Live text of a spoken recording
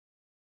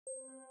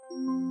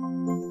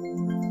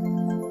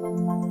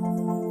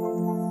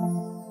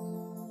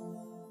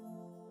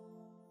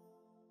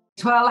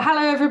Well,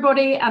 hello,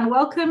 everybody, and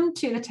welcome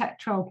to the Tech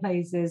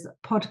Trailblazers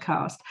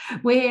podcast.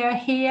 We're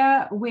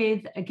here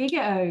with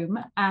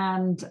GigaOm,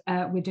 and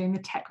we're doing the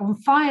Tech on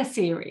Fire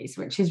series,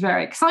 which is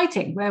very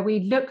exciting, where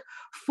we look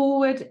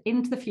forward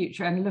into the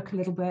future and look a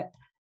little bit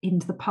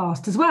into the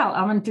past as well.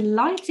 I'm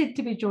delighted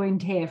to be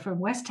joined here from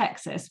West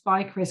Texas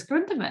by Chris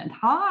Grundemann.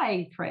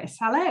 Hi, Chris.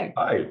 Hello.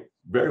 Hi.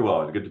 Very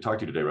well. Good to talk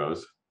to you today,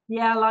 Rose.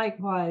 Yeah,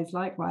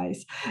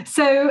 likewise.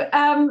 So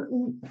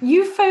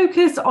you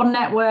focus on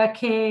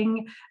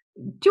networking.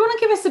 Do you want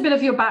to give us a bit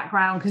of your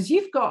background? Because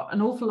you've got an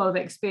awful lot of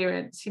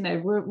experience. You know,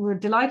 we're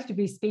delighted to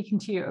be speaking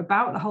to you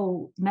about the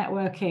whole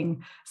networking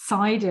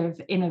side of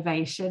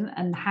innovation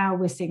and how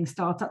we're seeing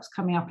startups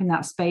coming up in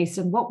that space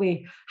and what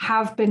we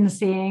have been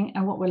seeing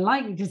and what we're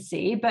likely to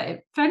see.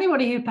 But for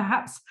anybody who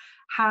perhaps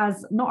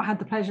has not had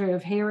the pleasure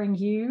of hearing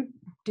you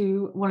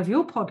do one of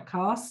your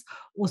podcasts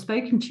or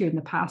spoken to you in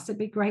the past, it'd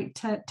be great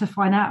to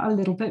find out a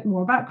little bit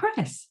more about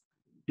Chris.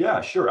 Yeah,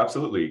 sure.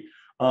 Absolutely.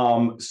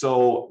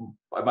 So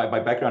my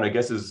background, I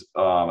guess, is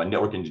a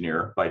network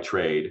engineer by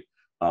trade.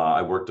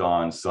 I worked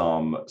on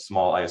some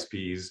small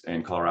ISPs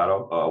in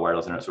Colorado.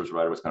 Wireless internet service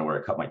provider was kind of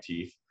where I cut my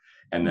teeth,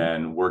 and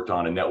then worked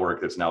on a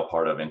network that's now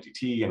part of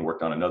NTT, and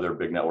worked on another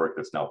big network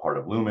that's now part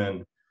of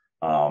Lumen.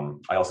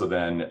 I also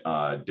then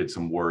did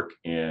some work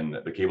in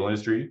the cable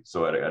industry.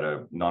 So at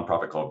a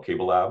nonprofit called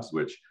Cable Labs,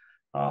 which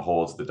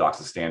holds the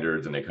DOCSIS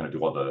standards, and they kind of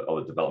do all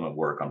the development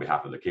work on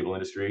behalf of the cable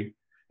industry,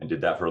 and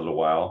did that for a little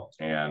while,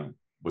 and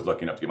was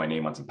lucky enough to get my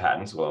name on some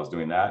patents while I was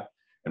doing that,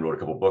 and wrote a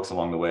couple books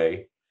along the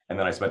way. And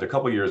then I spent a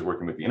couple of years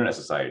working with the Internet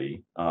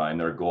Society, and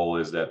their goal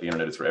is that the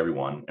internet is for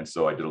everyone. And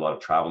so I did a lot of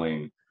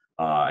traveling.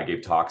 I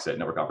gave talks at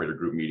network operator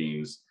group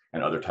meetings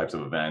and other types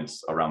of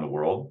events around the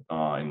world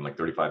in like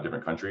 35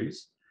 different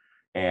countries.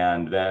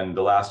 And then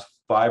the last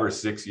 5 or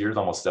 6 years,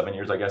 almost 7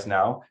 years, I guess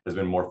now, has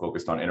been more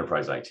focused on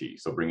enterprise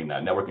IT. So bringing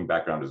that networking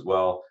background as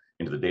well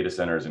into the data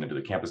centers and into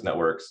the campus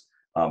networks,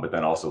 but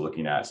then also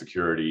looking at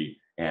security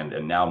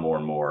and now more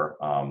and more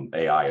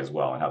AI as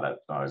well, and how that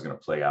is going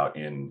to play out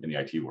in the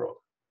IT world.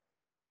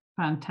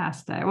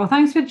 Fantastic. Well,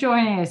 thanks for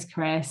joining us,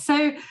 Chris.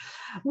 So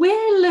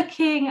we're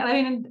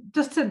looking,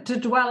 just to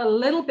dwell a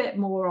little bit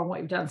more on what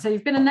you've done. So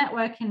you've been a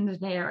network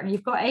engineer and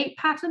you've got 8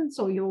 patents,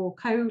 or you're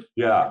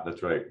Yeah,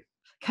 that's right.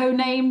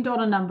 Co-named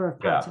on a number of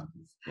patents.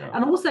 Yeah.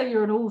 And also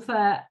you're an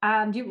author,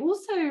 and you've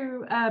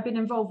also been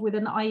involved with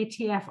an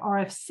IETF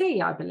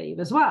RFC, I believe,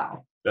 as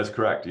well. That's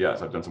correct.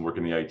 Yes, I've done some work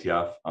in the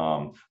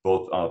IETF,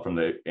 both from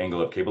the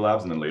angle of Cable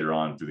Labs and then later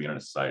on through the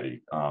Internet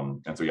Society.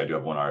 And so, yeah, I do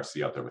have one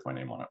RFC out there with my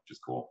name on it, which is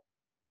cool.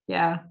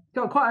 Yeah,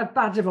 got quite a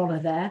badge of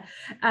honor there.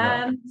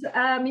 And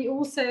you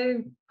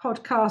also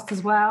podcast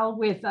as well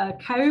with a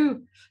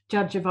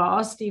co-judge of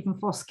ours, Stephen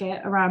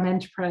Foskett, around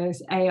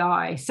enterprise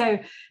AI. So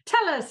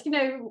tell us,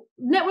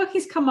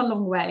 networking's come a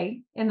long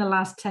way in the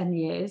last 10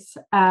 years.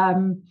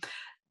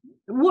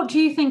 What do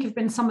you think have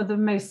been some of the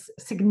most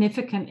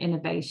significant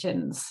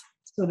innovations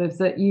sort of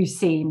that you've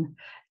seen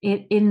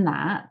in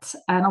that?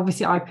 And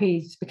obviously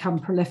IP's become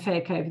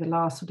prolific over the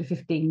last sort of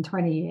 15,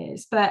 20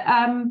 years. But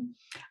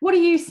what are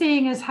you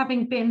seeing as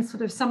having been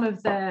sort of some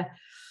of the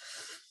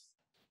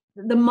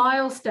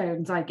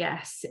milestones, I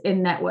guess,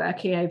 in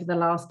networking over the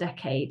last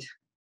decade?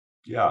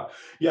 Yeah.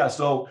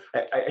 So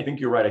I think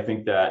you're right. I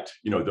think that,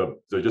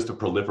 just a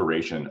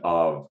proliferation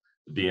of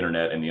the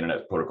internet and the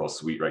internet protocol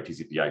suite, right?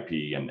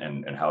 TCP/IP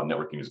and how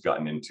networking has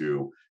gotten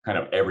into kind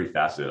of every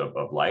facet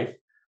of life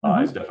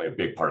is definitely a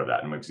big part of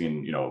that. And we've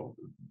seen,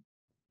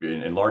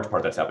 in large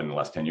part that's happened in the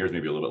last 10 years,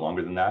 maybe a little bit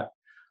longer than that.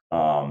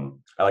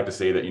 I like to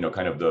say that,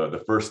 kind of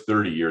the first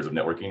 30 years of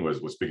networking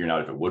was figuring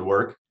out if it would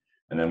work.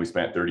 And then we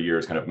spent 30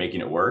 years kind of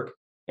making it work.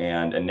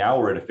 And now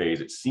we're in a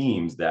phase, it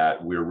seems,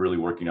 that we're really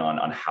working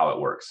on how it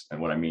works. And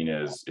what I mean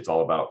is it's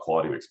all about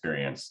quality of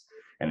experience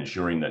and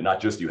ensuring that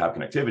not just you have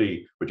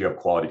connectivity, but you have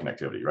quality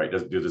connectivity, right?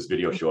 Does this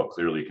video show up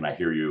clearly? Can I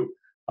hear you?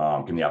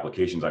 Can the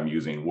applications I'm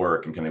using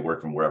work? And can they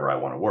work from wherever I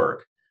want to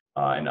work?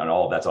 And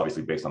all of that's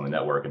obviously based on the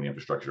network and the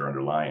infrastructure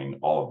underlying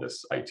all of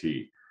this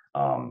IT.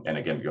 And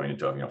again, going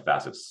into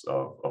facets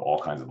of all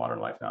kinds of modern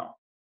life now.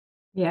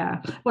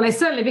 Yeah, well, it's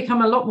certainly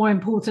become a lot more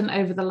important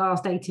over the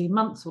last 18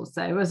 months or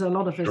so, as a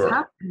lot of us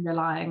have been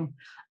relying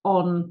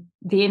on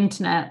the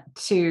internet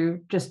to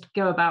just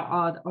go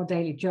about our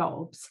daily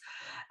jobs.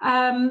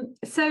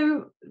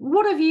 So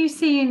what have you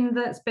seen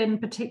that's been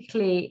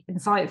particularly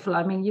insightful?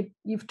 I mean,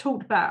 you've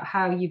talked about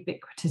how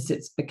ubiquitous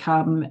it's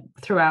become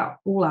throughout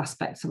all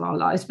aspects of our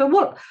lives, but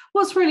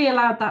what's really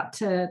allowed that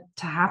to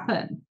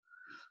happen?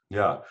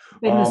 Yeah,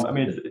 it's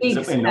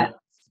simply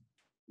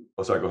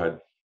oh, sorry, go ahead.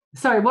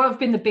 Sorry, what have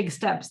been the big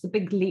steps, the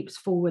big leaps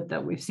forward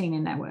that we've seen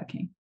in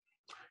networking?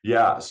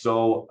 Yeah,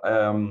 so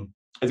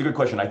it's a good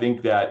question. I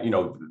think that,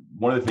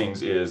 one of the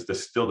things is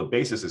the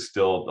basis is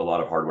still a lot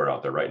of hardware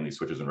out there, right? And these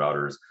switches and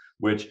routers,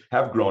 which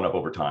have grown up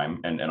over time,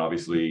 and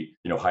obviously,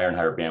 higher and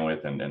higher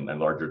bandwidth and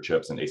larger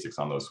chips and ASICs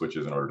on those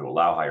switches in order to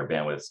allow higher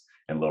bandwidths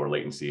and lower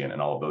latency and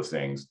all of those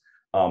things.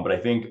 But I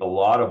think a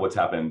lot of what's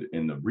happened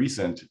in the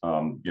recent,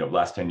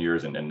 last 10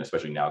 years and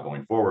especially now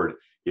going forward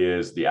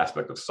is the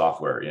aspect of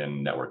software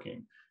in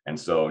networking. And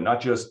so not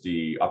just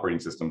the operating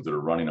systems that are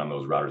running on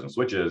those routers and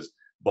switches,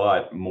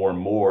 but more and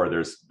more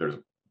there's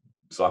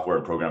software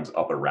and programs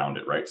up around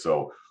it, right?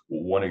 So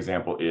one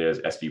example is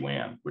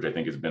SD-WAN, which I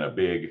think has been a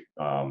big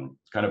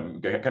kind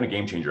of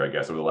game changer, I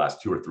guess, over the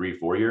last 2 or 3,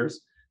 4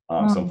 years.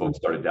 Some folks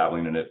started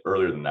dabbling in it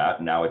earlier than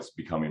that. Now it's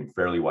becoming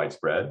fairly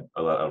widespread.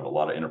 A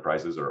lot of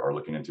enterprises are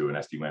looking into an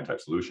SD-WAN type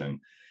solution.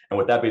 And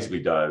what that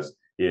basically does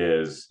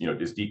is,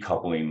 is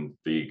decoupling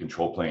the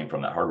control plane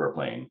from that hardware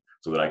plane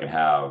so that I can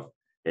have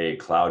a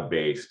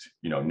cloud-based,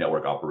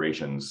 network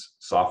operations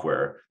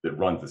software that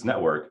runs this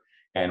network.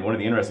 And one of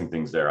the interesting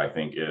things there, I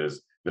think,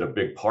 is that a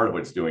big part of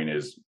what it's doing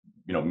is,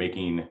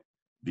 making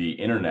the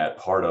internet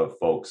part of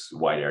folks'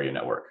 wide area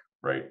network,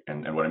 right?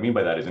 And what I mean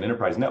by that is in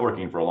enterprise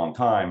networking for a long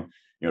time,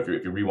 if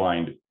you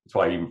rewind, it's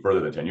probably even further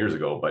than 10 years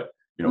ago, but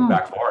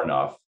back far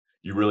enough,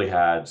 you really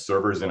had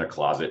servers in a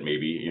closet,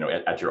 maybe,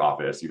 at your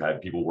office. You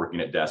had people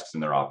working at desks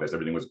in their office.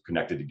 Everything was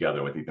connected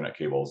together with Ethernet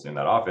cables in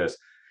that office.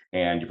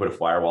 And you put a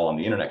firewall on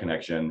the internet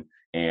connection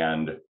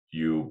and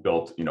you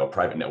built, a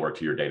private network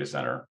to your data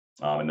center.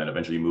 And then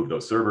eventually you moved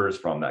those servers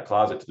from that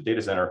closet to the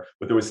data center.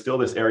 But there was still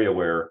this area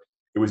where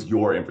it was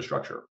your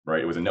infrastructure,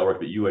 right? It was a network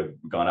that you had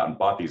gone out and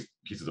bought these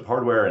pieces of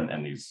hardware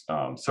and these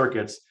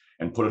circuits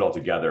and put it all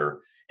together.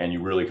 And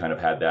you really kind of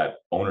had that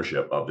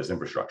ownership of this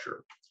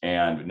infrastructure.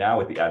 And now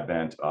with the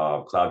advent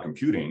of cloud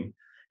computing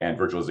and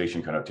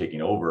virtualization kind of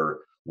taking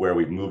over, where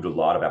we've moved a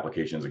lot of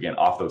applications, again,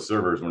 off those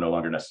servers, we're no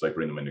longer necessarily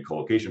putting them into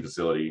co-location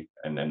facility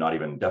and then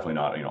definitely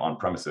not on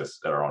premises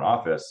at our own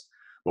office,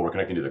 but we're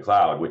connecting to the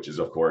cloud, which is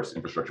of course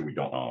infrastructure we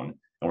don't own.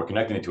 And we're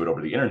connecting it to it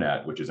over the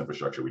internet, which is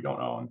infrastructure we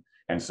don't own.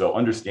 And so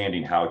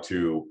understanding how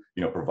to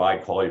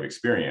provide quality of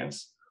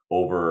experience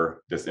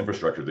over this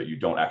infrastructure that you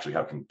don't actually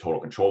have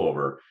total control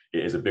over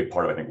is a big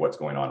part of, I think, what's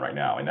going on right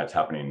now. And that's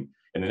happening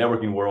in the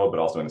networking world, but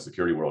also in the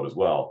security world as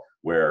well,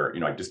 where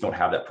I just don't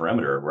have that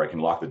perimeter where I can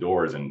lock the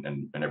doors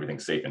and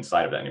everything's safe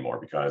inside of that anymore,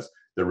 because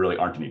there really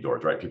aren't any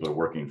doors, right? People are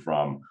working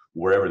from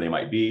wherever they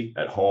might be,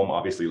 at home,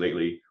 obviously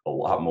lately, a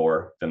lot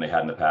more than they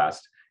had in the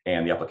past.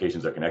 And the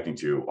applications they're connecting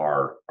to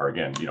are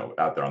again,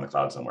 out there on the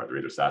cloud somewhere. They're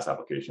either SaaS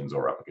applications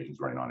or applications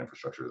running on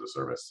infrastructure as a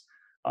service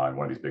on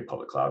one of these big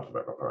public cloud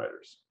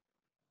providers.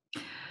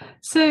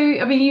 So,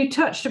 you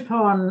touched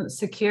upon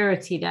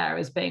security there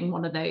as being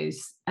one of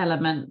those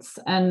elements.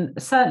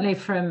 And certainly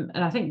and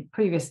I think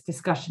previous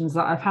discussions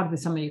that I've had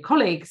with some of your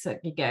colleagues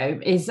at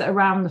GigaOm is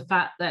around the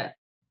fact that,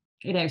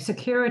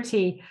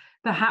 security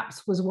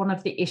perhaps was one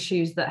of the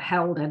issues that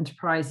held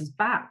enterprises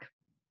back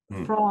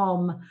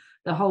from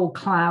the whole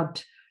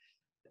cloud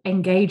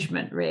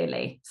engagement,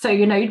 really. So,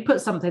 you'd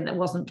put something that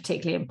wasn't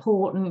particularly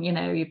important,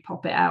 you'd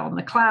pop it out on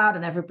the cloud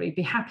and everybody'd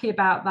be happy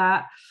about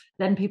that.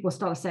 Then people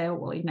start to say, oh,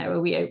 well,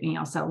 are we opening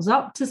ourselves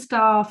up to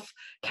stuff?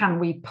 Can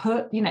we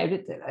put,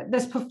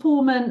 there's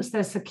performance,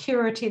 there's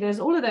security,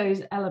 there's all of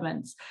those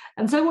elements.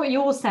 And so what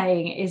you're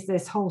saying is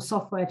this whole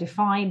software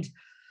defined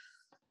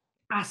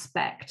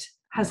aspect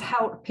has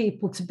helped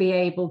people to be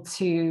able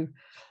to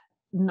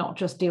not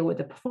just deal with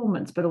the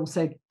performance, but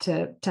also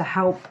to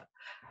help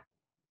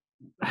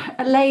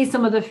allay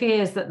some of the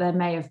fears that there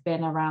may have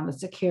been around the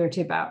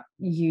security about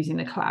using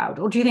the cloud?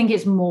 Or do you think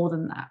it's more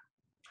than that?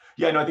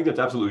 Yeah, no, I think that's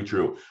absolutely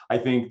true. I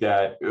think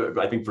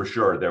for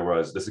sure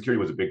the security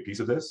was a big piece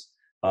of this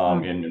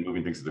in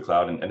moving things to the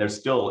cloud. And there's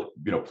still,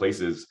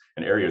 places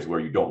and areas where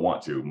you don't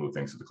want to move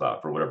things to the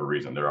cloud for whatever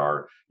reason. There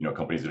are,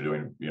 companies that are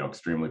doing,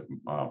 extremely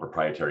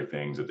proprietary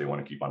things that they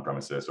want to keep on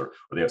premises, or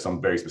they have some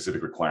very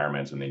specific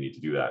requirements and they need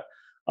to do that.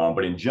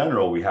 But in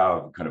general, we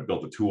have kind of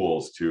built the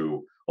tools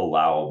to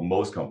allow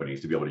most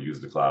companies to be able to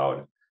use the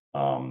cloud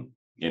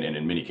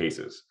in many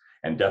cases.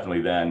 And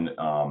definitely then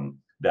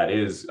that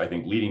is, I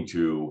think, leading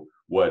to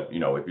what,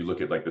 if you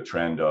look at like the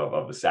trend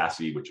of the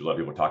SASE, which a lot of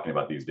people are talking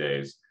about these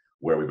days,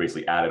 where we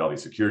basically added all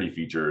these security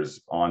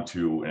features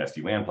onto an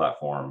SD-WAN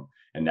platform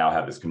and now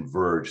have this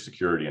converged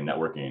security and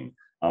networking,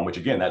 which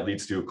again, that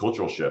leads to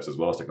cultural shifts as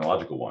well as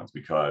technological ones,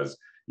 because,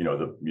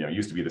 it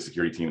used to be the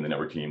security team and the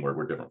network team where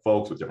we're different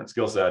folks with different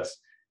skill sets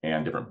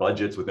and different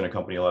budgets within a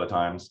company a lot of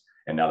times.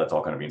 And now that's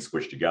all kind of being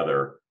squished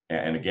together.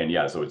 And again,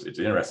 yeah, so it's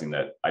interesting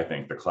that I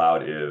think the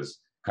cloud is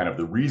kind of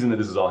the reason that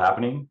this is all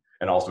happening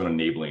and also an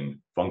enabling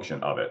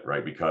function of it,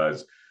 right?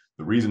 Because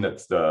the reason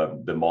that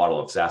the model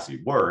of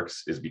SASE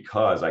works is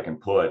because I can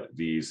put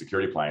these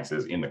security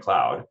appliances in the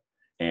cloud.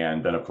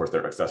 And then of course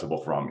they're accessible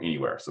from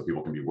anywhere. So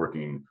people can be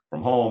working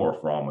from home or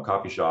from a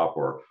coffee shop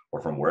or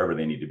from wherever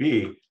they need to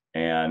be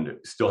and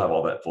still have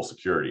all that full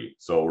security.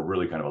 So we're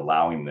really kind of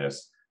allowing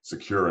this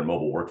secure and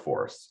mobile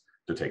workforce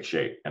to take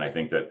shape. And I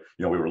think that,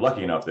 we were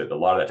lucky enough that a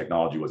lot of that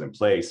technology was in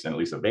place and at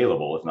least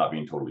available, if not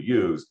being totally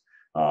used,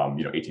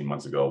 18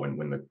 months ago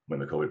when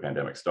the COVID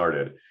pandemic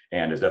started,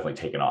 and has definitely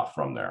taken off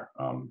from there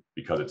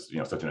because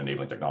it's, such an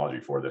enabling technology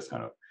for this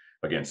kind of,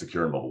 again,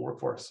 secure and mobile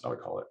workforce, I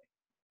would call it.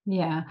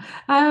 Yeah.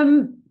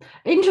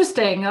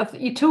 Interesting.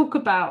 You talk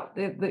about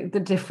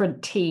the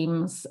different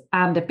teams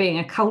and it being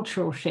a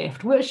cultural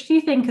shift. Which do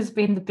you think has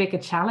been the bigger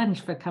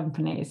challenge for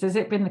companies? Has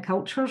it been the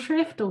cultural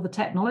shift or the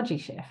technology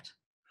shift?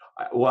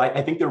 Well,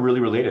 I think they're really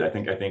related. I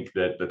think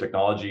that the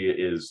technology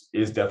is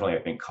definitely,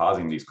 I think,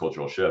 causing these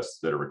cultural shifts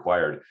that are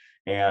required.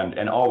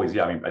 And always,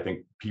 yeah, I mean, I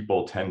think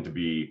people tend to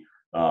be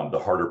the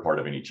harder part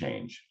of any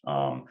change.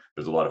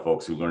 There's a lot of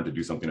folks who learn to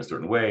do something a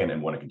certain way and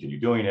then want to continue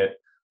doing it.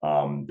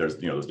 There's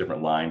those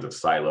different lines of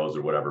silos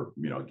or whatever,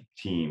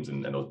 teams,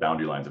 and those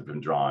boundary lines have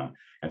been drawn.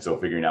 And so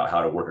figuring out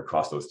how to work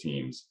across those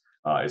teams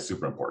is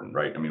super important,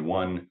 right? I mean,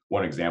 one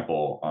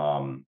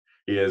example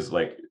is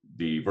like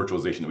the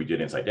virtualization that we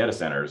did inside data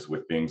centers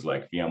with things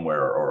like VMware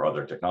or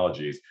other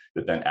technologies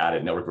that then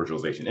added network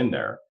virtualization in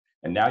there.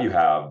 And now you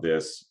have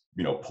this,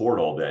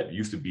 portal that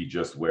used to be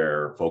just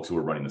where folks who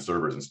were running the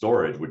servers and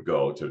storage would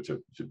go to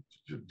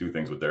do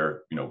things with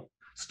their,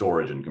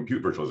 storage and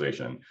compute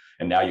virtualization.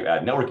 And now you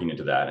add networking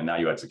into that, and now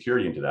you add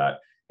security into that.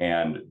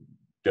 And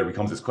there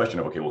becomes this question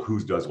of, okay, well, who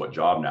does what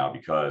job now?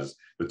 Because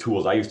the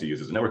tools I used to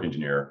use as a network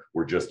engineer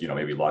were just,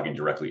 maybe logging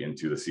directly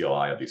into the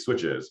CLI of these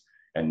switches.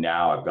 And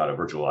now I've got a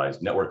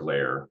virtualized network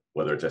layer,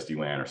 whether it's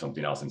SD-WAN or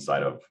something else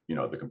inside of,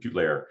 the compute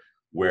layer,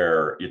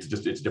 where it's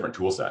a different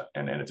tool set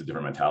and it's a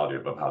different mentality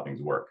of how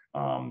things work.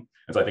 And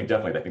so I think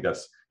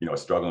that's, a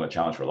struggle and a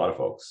challenge for a lot of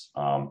folks.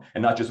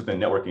 And not just within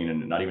networking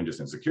and not even just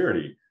in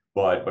security,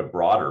 but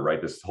broader,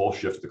 right? This whole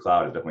shift to the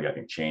cloud has definitely, I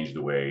think, changed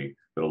the way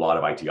that a lot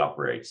of IT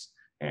operates.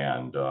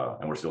 And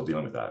we're still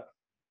dealing with that.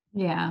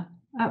 Yeah,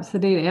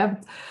 absolutely.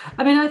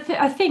 I mean,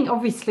 I think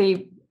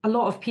obviously a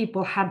lot of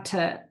people had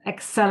to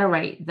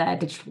accelerate their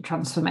digital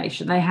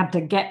transformation. They had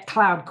to get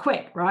cloud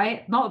quick,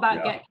 right? Not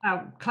about get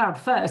cloud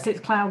first, it's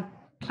cloud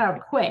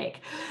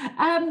quick.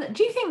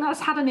 Do you think that's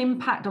had an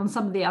impact on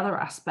some of the other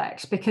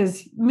aspects?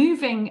 Because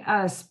moving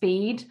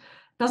speed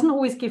doesn't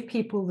always give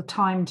people the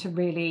time to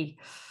really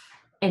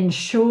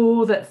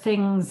ensure that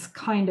things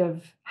kind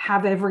of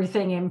have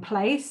everything in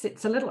place.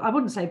 It's a little, I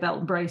wouldn't say belt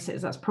and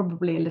braces, that's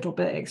probably a little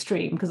bit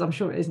extreme, because I'm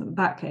sure it isn't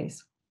that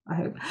case, I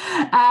hope.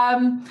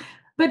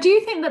 But do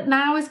you think that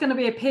now is going to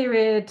be a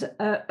period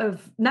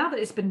of, now that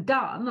it's been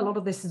done, a lot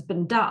of this has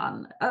been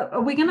done,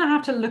 are we going to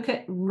have to look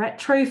at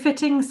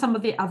retrofitting some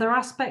of the other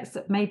aspects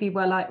that maybe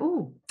we're like,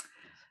 oh,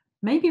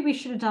 maybe we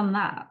should have done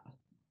that?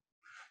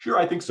 Sure,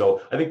 I think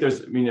so. I think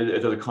there's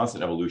a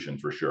constant evolution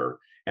for sure.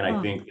 And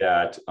I think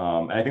that,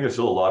 and I think there's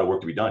still a lot of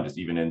work to be done, just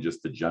even in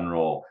just the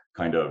general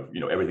kind of,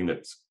 everything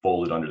that's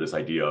folded under this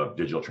idea of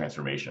digital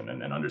transformation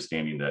and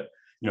understanding that,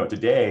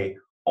 today,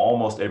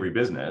 almost every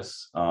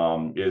business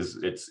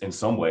it's in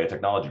some way a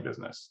technology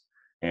business.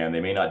 And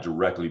they may not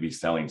directly be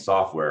selling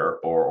software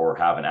or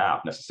have an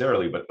app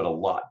necessarily, but a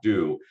lot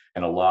do.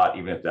 And a lot,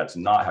 even if that's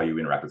not how you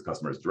interact with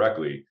customers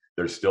directly,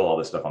 there's still all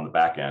this stuff on the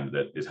back end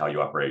that is how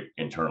you operate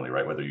internally,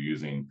 right? Whether you're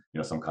using,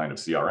 some kind of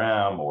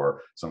CRM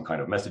or some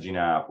kind of messaging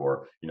app,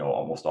 or,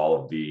 almost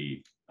all of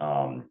the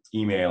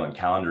email and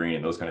calendaring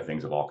and those kind of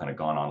things have all kind of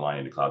gone online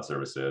into cloud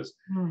services.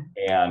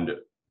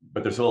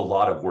 But there's still a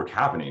lot of work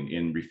happening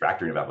in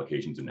refactoring of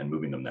applications and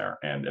moving them there.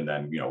 And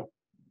then,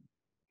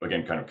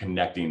 again, kind of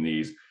connecting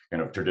these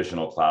kind of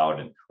traditional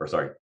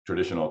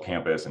traditional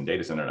campus and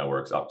data center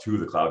networks up to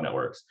the cloud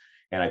networks.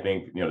 And I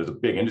think, there's a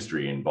big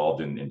industry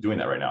involved in doing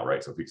that right now,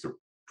 right? So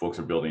folks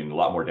are building a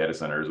lot more data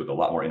centers with a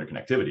lot more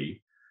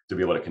interconnectivity to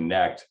be able to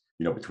connect,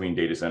 between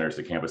data centers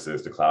to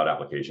campuses to cloud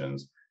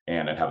applications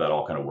and have that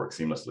all kind of work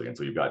seamlessly. And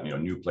so you've got,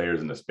 new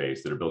players in the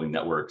space that are building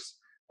networks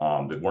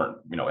that weren't,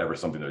 ever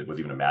something that was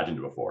even imagined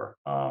before,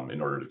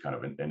 in order to kind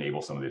of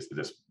enable some of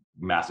this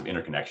massive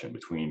interconnection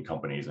between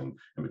companies and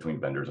between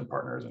vendors and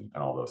partners and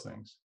all those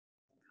things.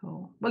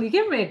 Cool. Well, you're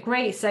giving me a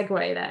great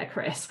segue there,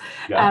 Chris.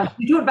 Yeah.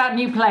 You talked about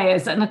new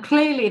players, and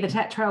clearly the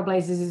Tech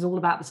Trailblazers is all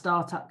about the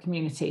startup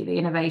community, the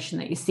innovation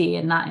that you see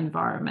in that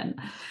environment.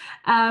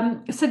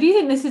 So do you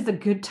think this is a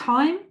good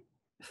time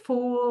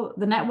for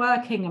the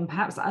networking and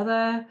perhaps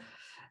other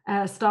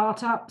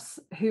startups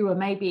who are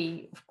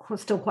maybe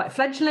still quite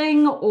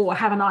fledgling or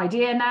have an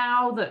idea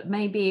now that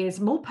maybe is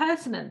more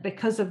pertinent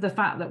because of the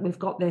fact that we've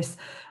got this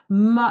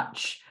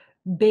much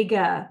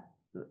bigger,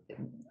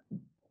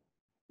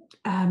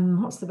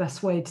 what's the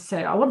best way to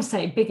say it? I want to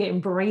say bigger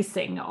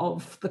embracing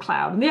of the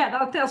cloud. And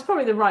yeah, that's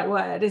probably the right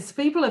word, is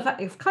people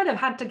have kind of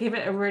had to give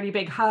it a really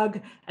big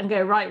hug and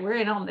go, right, we're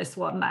in on this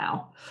one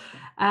now.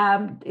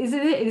 Is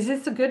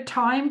this a good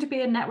time to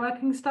be a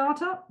networking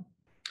startup?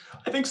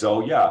 I think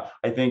so. Yeah.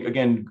 I think,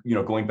 again,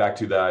 going back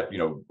to that,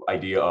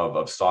 idea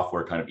of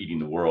software kind of eating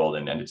the world,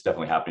 and it's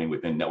definitely happening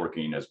within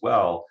networking as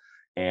well.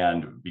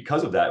 And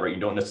because of that, right, you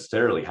don't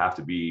necessarily have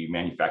to be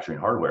manufacturing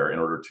hardware in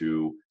order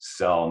to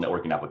sell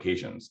networking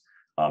applications.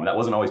 That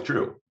wasn't always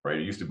true, right?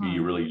 It used to be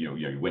really,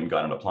 you went and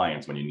got an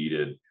appliance when you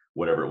needed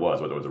whatever it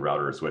was, whether it was a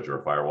router, a switch, or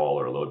a firewall,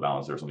 or a load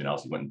balancer, or something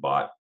else. You went and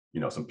bought,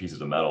 some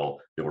pieces of metal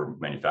that were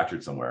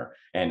manufactured somewhere.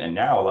 And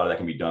now a lot of that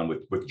can be done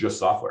with just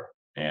software.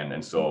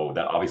 And so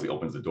that obviously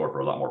opens the door for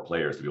a lot more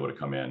players to be able to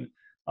come in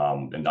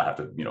and not have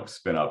to,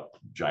 spin up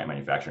giant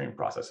manufacturing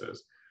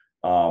processes.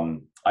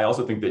 I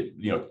also think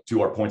that,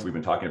 to our points we've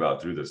been talking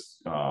about through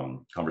this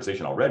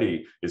conversation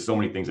already, is so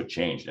many things have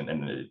changed, and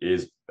it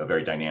is a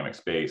very dynamic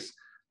space,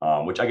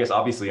 which I guess,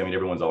 obviously,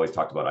 everyone's always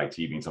talked about IT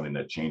being something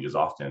that changes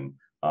often.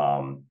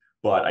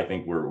 But I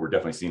think we're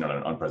definitely seeing it on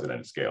an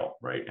unprecedented scale,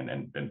 right?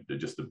 And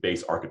just the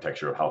base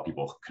architecture of how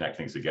people connect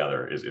things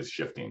together is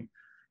shifting.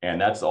 And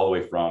that's all the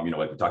way from,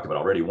 like we talked about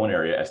already, one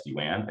area,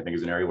 SD-WAN, I think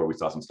is an area where we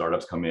saw some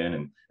startups come in,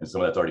 and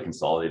some of that's already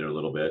consolidated a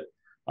little bit.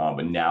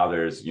 But now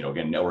there's,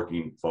 again,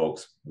 networking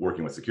folks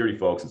working with security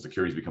folks, and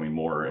security is becoming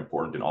more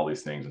important in all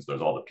these things. And so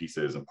there's all the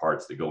pieces and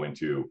parts that go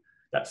into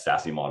that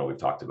SASE model we've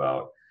talked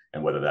about,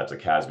 and whether that's a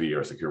CASB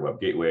or a secure web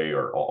gateway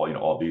or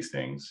all these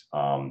things.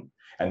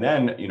 And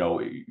then,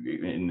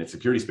 in the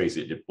security space,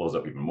 it blows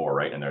up even more,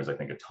 right? And there's, I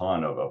think, a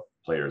ton of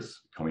players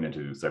coming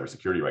into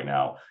cybersecurity right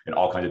now in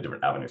all kinds of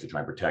different avenues to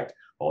try and protect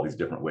all these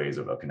different ways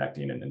of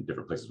connecting and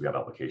different places we have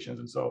applications.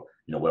 And so,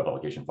 web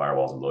application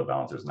firewalls and load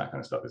balancers and that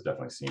kind of stuff is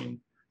definitely seen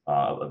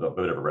a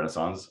bit of a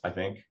renaissance, I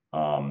think.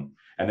 And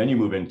then you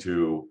move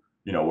into,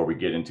 where we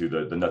get into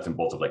the nuts and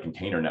bolts of like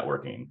container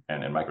networking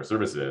and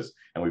microservices,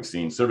 and we've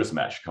seen service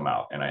mesh come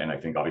out. And I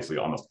think obviously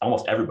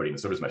almost everybody in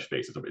the service mesh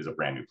space is a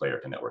brand new player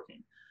to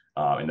networking.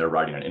 And they're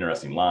riding an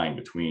interesting line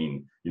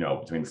between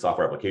the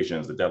software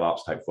applications, the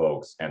DevOps type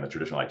folks, and the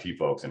traditional IT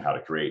folks, and how to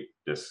create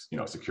this,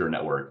 secure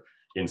network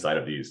inside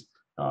of these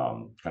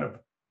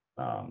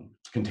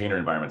container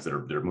environments that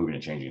are moving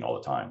and changing all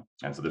the time.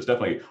 And so there's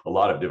definitely a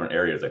lot of different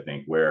areas, I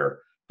think, where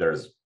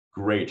there's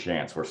great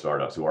chance for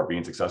startups who are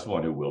being successful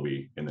and who will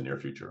be in the near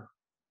future.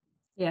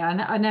 Yeah,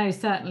 I know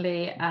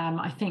certainly.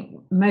 I think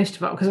most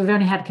of it, because we've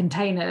only had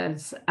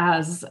containers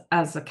as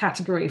a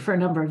category for a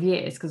number of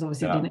years, because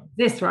obviously it didn't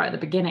exist right at the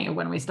beginning of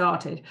when we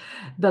started.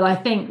 But I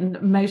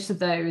think most of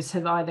those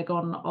have either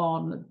gone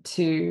on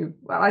to,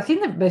 well, I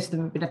think that most of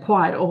them have been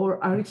acquired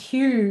or are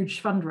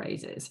huge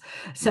fundraisers.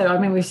 So, I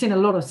mean, we've seen a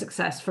lot of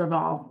success from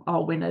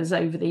our winners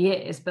over the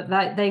years, but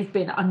they've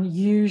been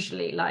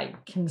unusually,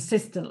 like,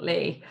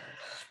 consistently,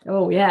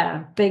 oh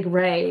yeah, big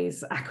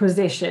raise,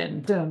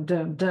 acquisition, dum.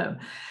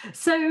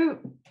 So,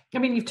 I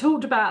mean, you've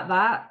talked about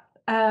that,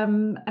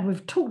 and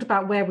we've talked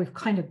about where we've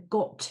kind of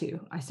got to,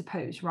 I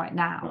suppose, right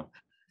now.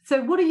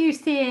 So what are you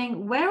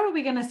seeing? Where are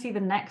we going to see the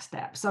next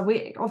steps? Are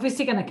we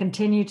obviously going to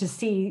continue to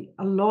see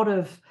a lot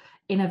of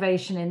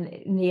innovation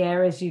in the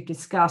areas you've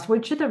discussed?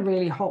 Which are the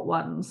really hot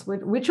ones?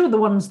 Which are the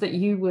ones that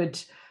you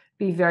would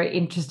be very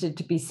interested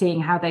to be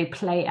seeing how they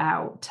play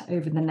out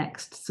over the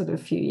next sort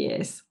of few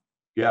years?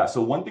 Yeah,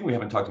 so one thing we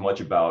haven't talked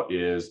much about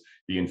is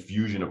the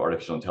infusion of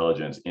artificial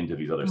intelligence into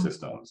these other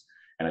systems.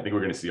 And I think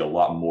we're going to see a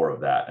lot more of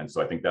that. And so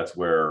I think that's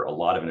where a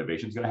lot of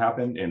innovation is going to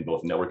happen in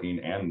both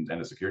networking and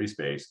the security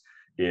space,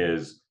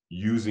 is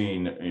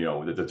using,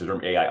 the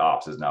term AI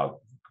ops is now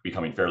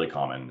becoming fairly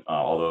common,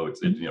 although it's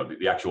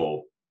the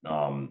actual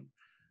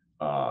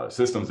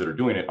systems that are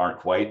doing it aren't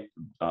quite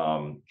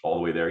all the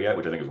way there yet,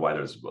 which I think is why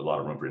there's a lot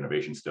of room for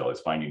innovation still,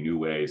 is finding new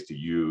ways to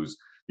use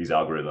these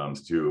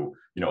algorithms to,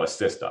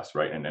 assist us,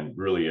 right? And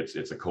really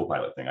it's a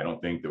co-pilot thing. I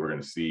don't think that we're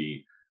going to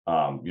see,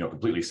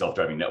 completely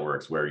self-driving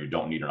networks where you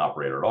don't need an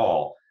operator at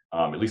all,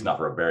 at least not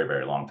for a very,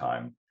 very long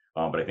time.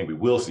 But I think we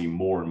will see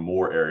more and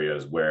more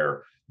areas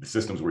where the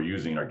systems we're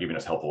using are giving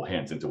us helpful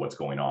hints into what's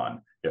going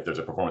on. If there's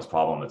a performance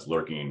problem that's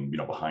lurking,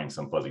 behind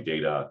some fuzzy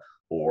data,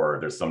 or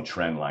there's some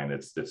trend line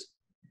that's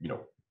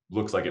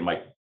looks like it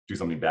might do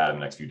something bad in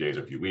the next few days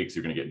or few weeks,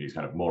 you're going to get these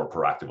kind of more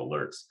proactive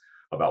alerts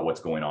about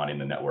what's going on in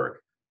the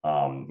network.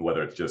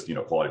 Whether it's just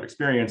quality of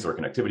experience or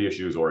connectivity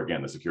issues, or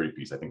again the security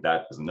piece. I think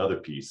that is another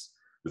piece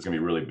that's going to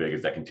be really big,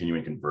 is that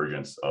continuing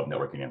convergence of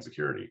networking and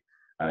security.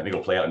 And I think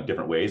it'll play out in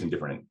different ways in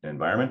different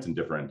environments and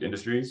different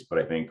industries, but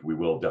I think we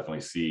will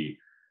definitely see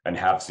and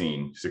have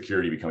seen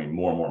security becoming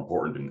more and more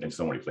important in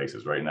so many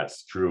places, right? And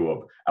that's true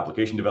of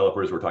application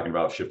developers. We're talking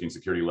about shifting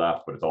security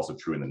left, but it's also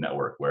true in the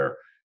network, where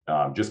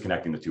just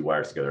connecting the two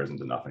wires together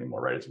isn't enough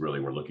anymore, right? It's really,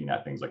 we're looking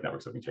at things like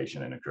network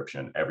segmentation and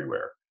encryption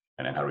everywhere.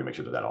 And how do we make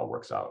sure that all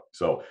works out?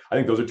 So I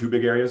think those are two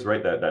big areas,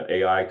 right? That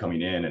AI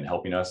coming in and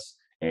helping us,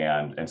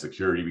 and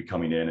security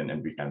becoming in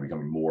and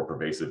becoming more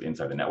pervasive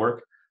inside the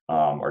network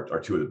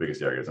are two of the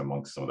biggest areas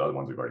amongst some of the other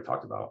ones we've already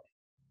talked about.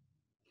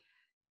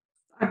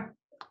 I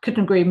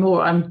couldn't agree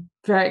more. I'm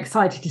very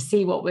excited to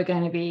see what we're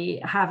going to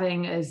be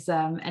having as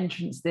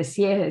entrants this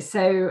year.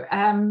 So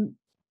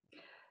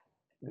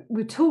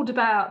we talked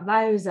about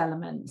those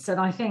elements, and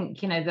I think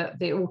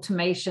the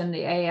automation,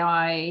 the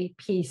AI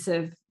piece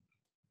of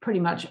pretty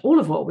much all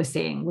of what we're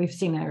seeing. We've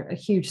seen a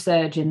huge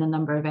surge in the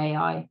number of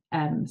AI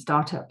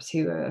startups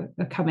who are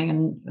coming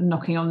and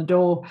knocking on the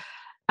door.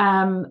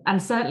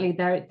 And certainly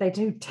they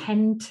do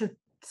tend to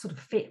sort of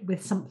fit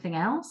with something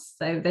else.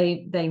 So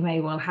they may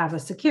well have a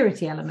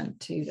security element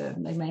to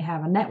them. They may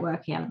have a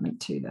networking element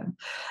to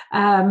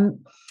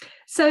them.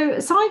 So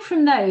aside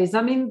from those,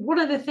 I mean, one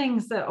of the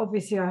things that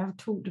obviously I have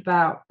talked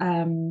about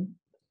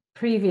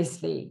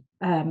previously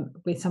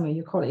with some of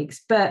your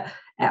colleagues, but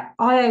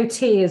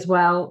IoT as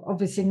well,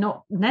 obviously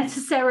not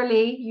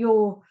necessarily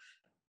your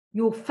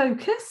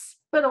focus,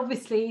 but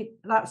obviously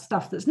that's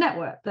stuff that's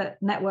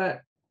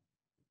network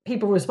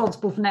people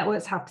responsible for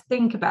networks have to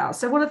think about.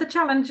 So what are the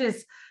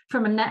challenges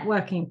from a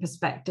networking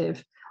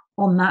perspective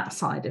on that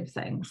side of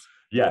things?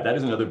 Yeah, that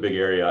is another big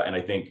area. And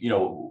I think,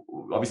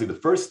 obviously the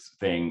first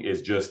thing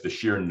is just the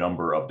sheer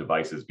number of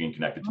devices being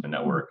connected to the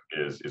network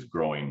is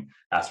growing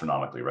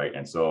astronomically, right?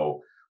 And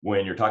so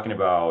when you're talking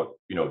about,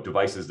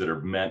 devices that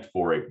are meant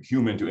for a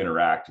human to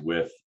interact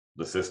with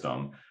the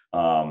system,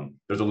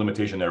 there's a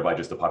limitation there by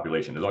just the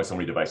population. There's only so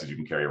many devices you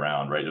can carry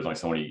around, right? There's only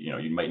so many,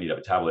 you might need to have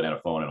a tablet and a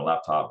phone and a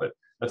laptop, but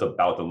that's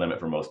about the limit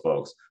for most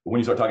folks. But when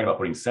you start talking about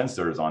putting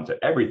sensors onto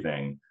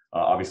everything,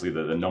 obviously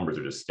the numbers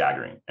are just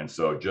staggering. And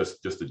so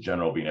just the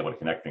general being able to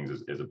connect things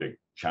is a big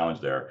challenge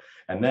there.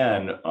 And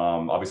then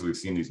obviously we've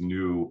seen these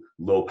new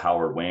low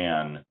power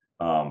WAN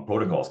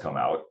protocols come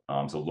out.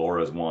 So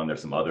LoRa is one,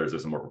 there's some others,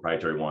 there's some more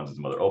proprietary ones and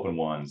some other open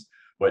ones,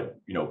 but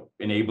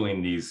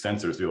enabling these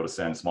sensors to be able to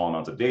send small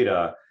amounts of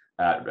data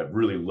at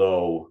really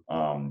low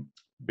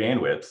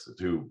bandwidths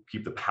to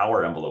keep the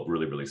power envelope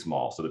really, really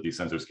small so that these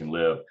sensors can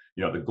live.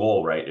 The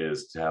goal, right,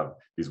 is to have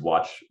these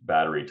watch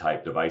battery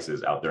type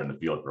devices out there in the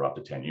field for up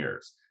to 10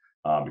 years.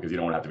 Because you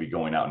don't want to have to be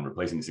going out and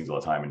replacing these things all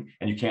the time.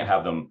 And you can't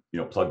have them,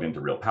 plugged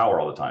into real power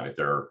all the time. If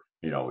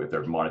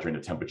they're monitoring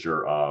the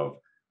temperature of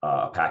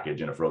a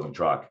package in a frozen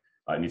truck,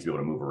 it needs to be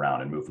able to move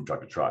around and move from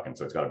truck to truck. And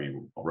so it's got to be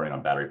running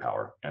on battery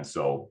power. And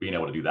so being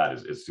able to do that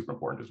is super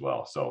important as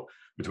well. So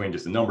between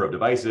just the number of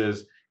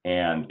devices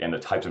and the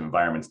types of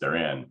environments they're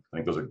in, I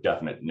think those are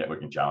definite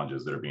networking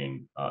challenges that are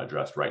being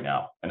addressed right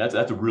now. And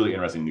that's a really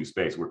interesting new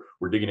space.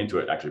 We're digging into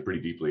it actually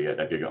pretty deeply at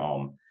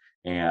GigaOm,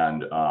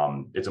 and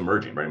it's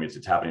emerging, right? I mean,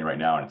 it's happening right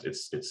now, and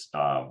it's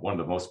one of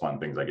the most fun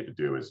things I get to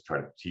do is try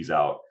to tease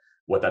out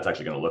what that's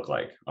actually going to look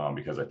like,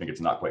 because I think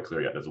it's not quite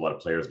clear yet. There's a lot of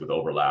players with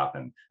overlap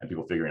and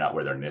people figuring out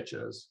where their niche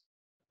is.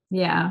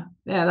 Yeah.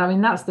 I mean,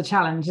 that's the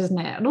challenge, isn't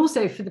it? And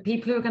also for the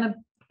people who are going to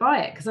buy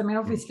it, because I mean,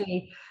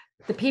 obviously,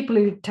 the people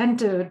who tend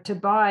to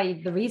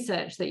buy the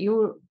research that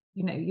you're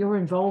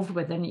involved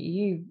with and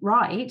you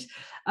write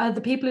are the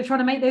people who are trying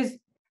to make those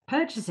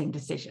purchasing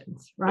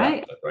decisions, right?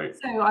 Yeah, that's right.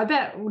 So I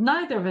bet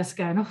neither of us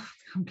going, oh,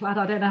 I'm glad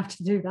I don't have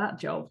to do that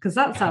job, because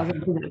that sounds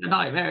like a bit of a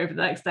nightmare over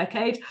the next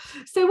decade.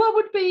 So what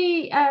would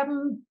be,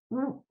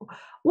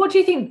 what do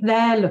you think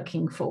they're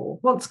looking for?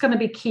 What's going to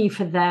be key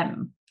for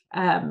them?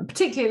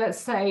 Particularly, let's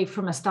say,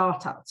 from a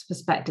startup's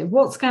perspective,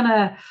 what's going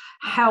to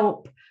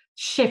help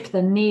shift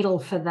the needle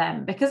for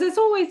them? Because it's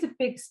always a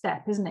big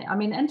step, isn't it? I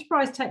mean,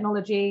 enterprise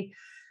technology,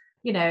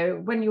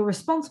 when you're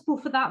responsible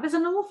for that, there's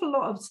an awful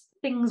lot of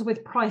things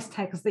with price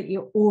tags that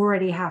you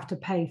already have to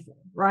pay for,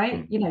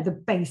 right? The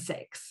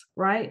basics,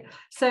 right?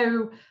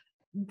 So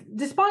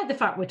despite the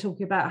fact we're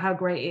talking about how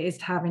great it is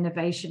to have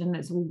innovation and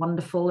it's all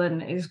wonderful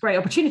and it's a great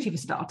opportunity for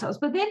startups,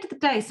 but at the end of the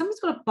day, somebody's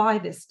got to buy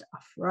this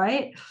stuff,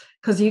 right?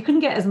 Because you can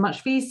get as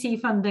much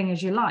VC funding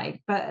as you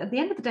like, but at the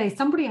end of the day,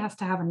 somebody has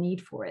to have a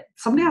need for it.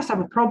 Somebody has to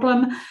have a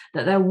problem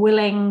that they're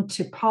willing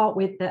to part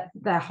with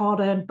their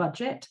hard-earned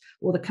budget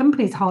or the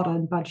company's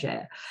hard-earned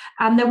budget.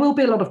 And there will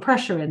be a lot of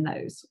pressure in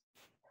those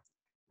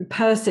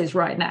purses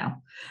right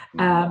now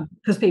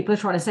because people are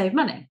trying to save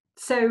money.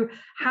 So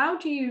how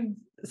do you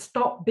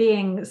stop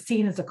being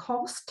seen as a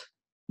cost?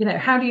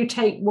 How do you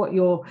take what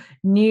your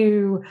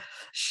new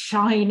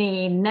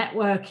shiny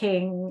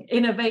networking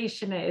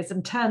innovation is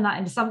and turn that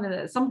into something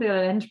that somebody at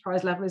an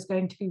enterprise level is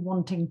going to be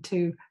wanting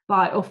to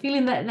buy or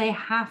feeling that they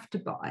have to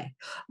buy?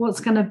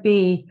 What's going to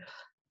be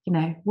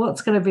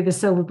the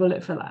silver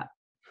bullet for that?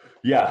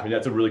 Yeah, I mean,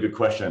 that's a really good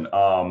question.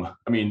 I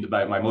mean,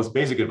 my most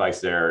basic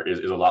advice there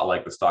is a lot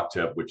like the stock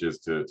tip, which is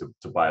to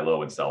buy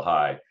low and sell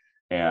high.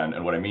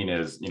 And what I mean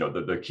is,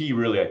 the key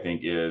really, I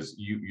think, is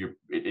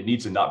it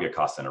needs to not be a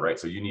cost center, right?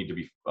 So you need to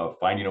be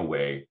finding a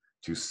way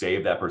to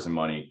save that person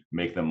money,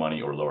 make them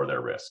money, or lower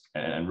their risk.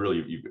 And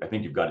really, I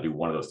think you've got to do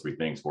one of those three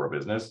things for a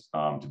business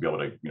to be able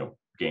to,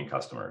 gain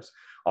customers.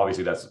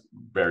 Obviously, that's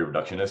very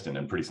reductionist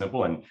and pretty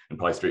simple and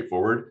probably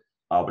straightforward.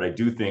 But I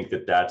do think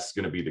that that's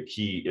going to be the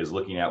key, is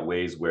looking at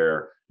ways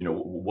where,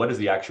 what is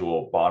the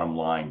actual bottom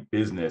line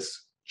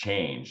business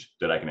change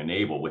that I can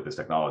enable with this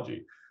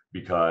technology?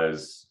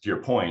 Because to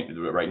your point,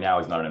 right now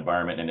is not an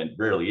environment, and it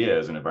rarely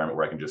is an environment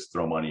where I can just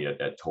throw money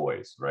at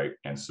toys, right?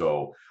 And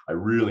so I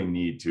really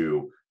need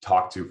to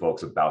talk to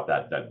folks about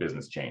that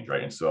business change,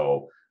 right? And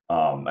so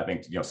I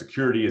think,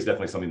 security is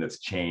definitely something that's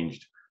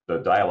changed. The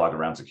dialogue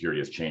around security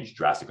has changed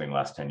drastically in the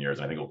last 10 years,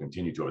 and I think it will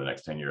continue to over the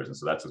next 10 years. And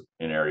so that's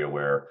an area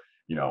where,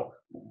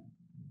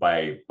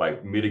 by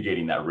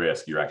mitigating that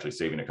risk, you're actually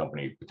saving a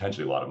company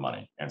potentially a lot of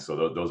money. And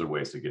so those are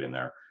ways to get in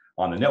there.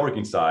 On the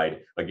networking side,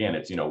 again,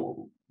 it's,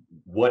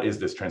 what is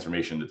this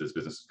transformation that this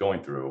business is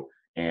going through,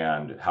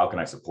 and how can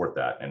I support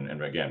that?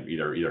 And again,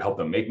 either help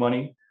them make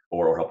money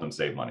or help them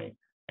save money.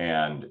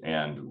 And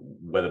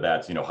whether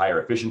that's,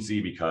 higher efficiency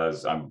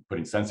because I'm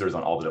putting sensors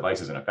on all the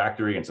devices in a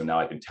factory, and so now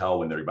I can tell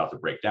when they're about to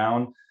break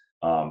down.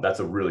 That's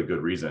a really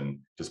good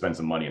reason to spend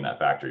some money in that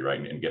factory, right?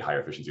 And get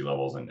higher efficiency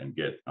levels and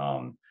get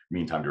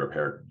mean time to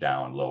repair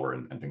down lower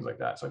and things like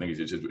that. So I think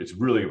it's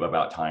really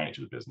about tying it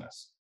to the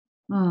business.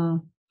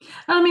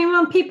 I mean,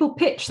 when people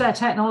pitch their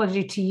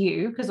technology to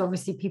you, because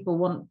obviously people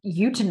want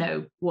you to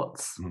know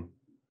what's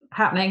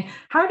happening,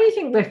 how do you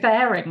think we're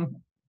faring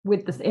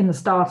with this in the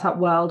startup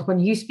world when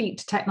you speak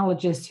to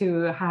technologists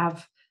who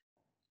have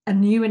a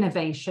new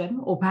innovation,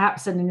 or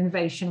perhaps an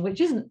innovation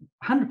which isn't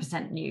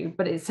 100% new,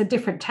 but it's a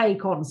different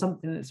take on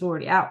something that's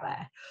already out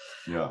there.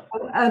 Yeah.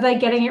 Are they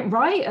getting it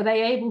right? Are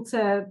they able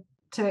to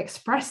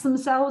express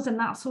themselves in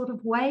that sort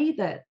of way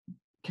that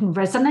can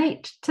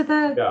resonate to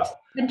the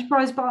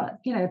enterprise buyer,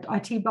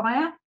 IT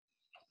buyer?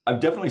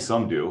 Definitely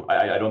some do.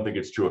 I don't think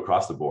it's true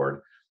across the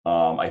board.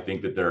 I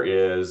think that there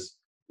is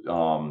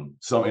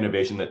some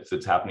innovation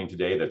that's happening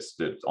today that's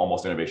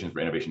almost innovation for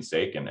innovation's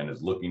sake, and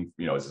is looking,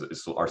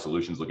 is our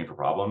solutions looking for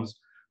problems.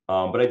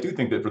 But I do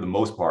think that for the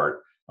most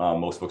part,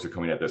 most folks are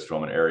coming at this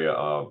from an area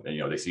of,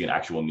 they see an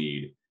actual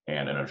need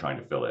and are trying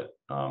to fill it.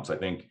 So I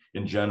think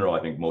in general, I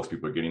think most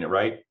people are getting it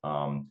right.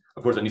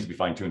 Of course, that needs to be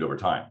fine-tuned over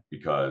time,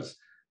 because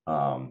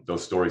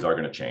those stories are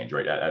going to change,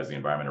 right, as the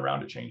environment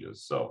around it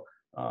changes. So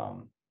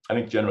I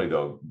think generally,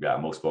 though,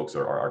 most folks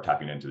are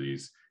tapping into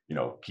these,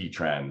 key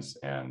trends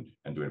and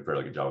doing a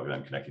fairly good job of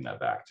then connecting that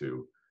back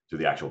to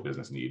the actual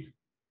business need.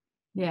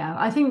 Yeah,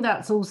 I think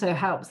that's also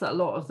helps that a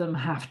lot of them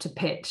have to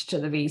pitch to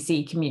the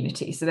VC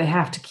community. So they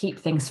have to keep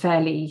things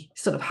fairly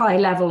sort of high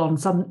level on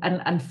some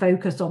and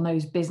focus on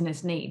those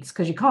business needs,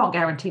 because you can't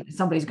guarantee that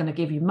somebody's going to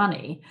give you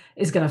money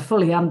is going to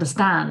fully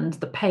understand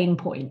the pain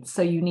points.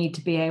 So you need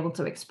to be able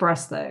to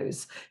express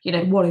those.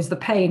 What is the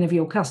pain of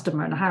your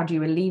customer and how do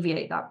you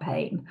alleviate that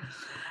pain?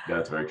 Yeah,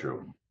 that's very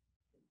true.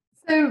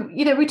 So,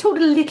 we talked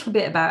a little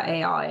bit about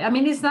AI. I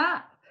mean, is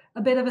that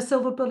a bit of a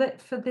silver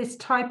bullet for this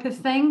type of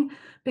thing?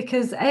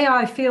 Because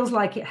AI feels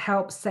like it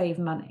helps save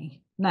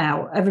money.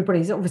 Now,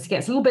 everybody's obviously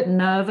gets a little bit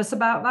nervous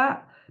about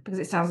that, because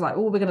it sounds like,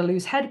 we're going to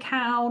lose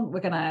headcount. We're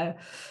going to,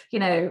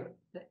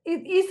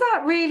 is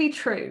that really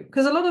true?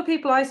 Because a lot of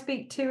people I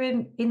speak to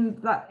in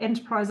that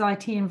enterprise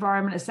IT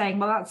environment are saying,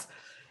 well,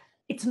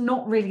 it's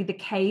not really the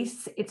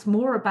case. It's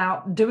more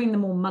about doing the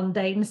more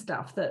mundane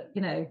stuff that,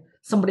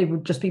 somebody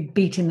would just be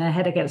beating their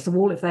head against the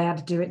wall if they had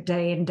to do it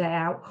day in, day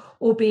out,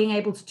 or being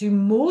able to do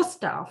more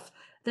stuff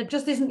that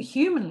just isn't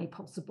humanly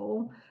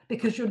possible,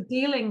 because you're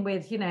dealing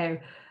with,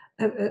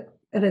 an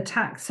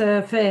attack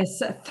surface,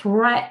 a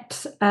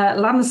threat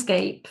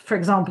landscape, for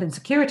example, in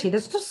security,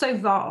 that's just so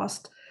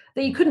vast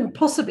that you couldn't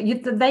possibly,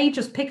 they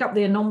just pick up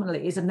the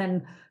anomalies and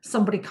then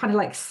somebody kind of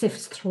like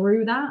sifts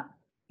through that,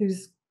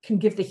 can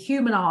give the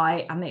human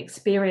eye and the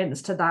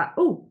experience to that.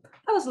 Oh,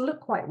 that doesn't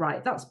look quite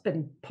right. That's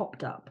been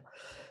popped up.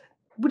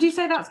 Would you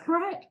say that's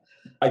correct?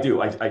 I do.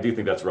 I do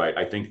think that's right.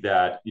 I think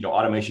that,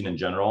 automation in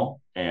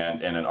general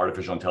and an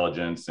artificial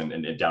intelligence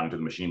and down into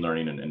the machine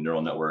learning and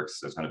neural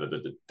networks as kind of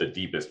the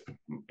deepest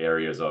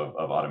areas of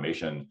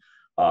automation,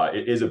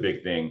 it is a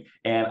big thing.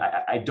 And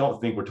I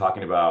don't think we're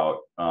talking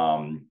about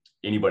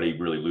anybody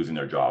really losing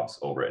their jobs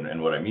over it.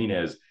 And what I mean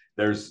is,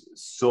 there's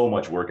so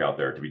much work out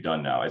there to be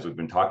done now, as we've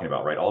been talking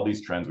about, right? All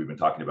these trends we've been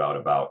talking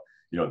about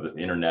the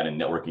internet and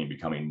networking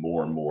becoming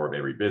more and more of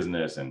every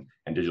business, and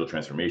digital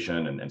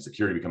transformation and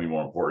security becoming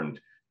more important.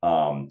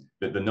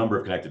 The number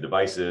of connected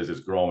devices is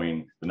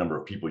growing. The number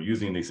of people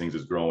using these things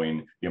is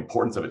growing. The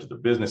importance of it to the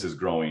business is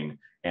growing.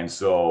 And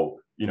so,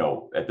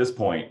 at this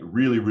point,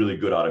 really, really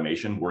good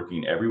automation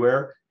working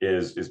everywhere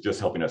is just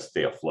helping us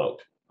stay afloat,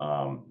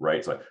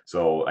 right?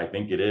 So I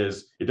think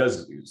it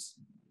does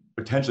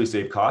potentially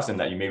save costs in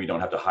that you maybe don't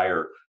have to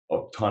hire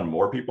a ton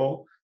more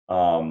people.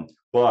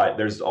 But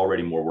there's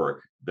already more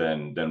work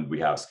than we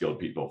have skilled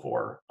people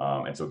for.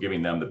 And so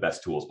giving them the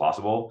best tools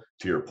possible,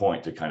 to your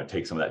point, to kind of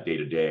take some of that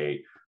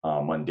day-to-day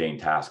mundane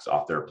tasks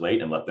off their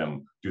plate and let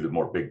them do the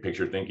more big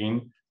picture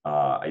thinking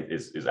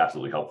is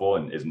absolutely helpful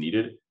and is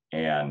needed.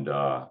 And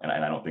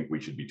I don't think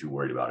we should be too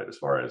worried about it as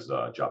far as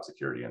job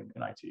security in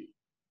IT.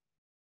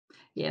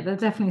 Yeah, there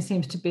definitely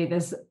seems to be.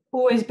 There's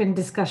always been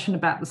discussion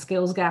about the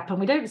skills gap, and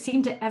we don't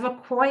seem to ever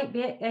quite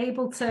be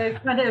able to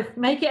kind of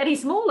make it any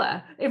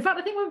smaller. In fact,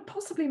 I think we're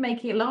possibly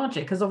making it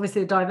larger, because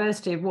obviously the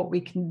diversity of what we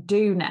can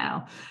do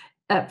now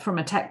from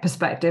a tech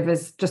perspective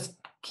is just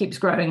keeps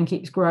growing and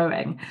keeps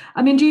growing.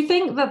 I mean, do you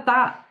think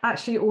that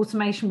actually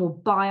automation will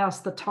buy us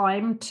the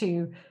time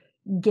to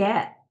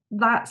get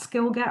that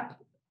skills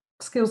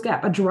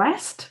gap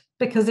addressed,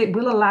 because it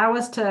will allow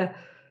us to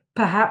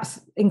perhaps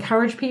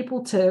encourage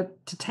people to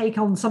take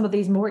on some of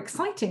these more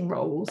exciting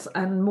roles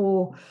and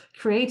more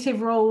creative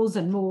roles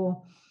and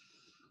more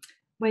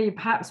where you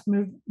perhaps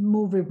move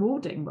more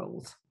rewarding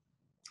roles?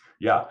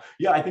 Yeah,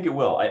 I think it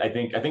will. I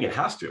think it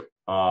has to.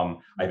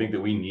 I think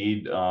that we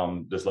need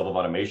this level of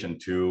automation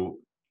to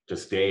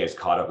stay as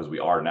caught up as we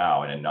are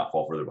now and not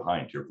fall further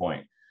behind, to your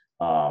point.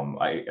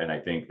 I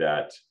think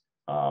that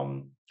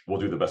we'll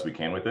do the best we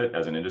can with it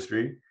as an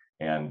industry.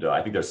 And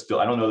I think there's still,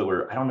 I don't know that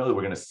we're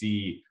going to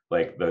see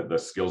like the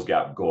skills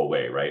gap go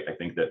away, right? I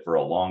think that for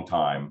a long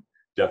time,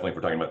 definitely if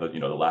we're talking about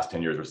the last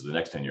 10 years versus the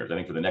next 10 years, I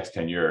think for the next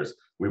 10 years,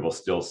 we will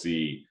still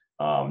see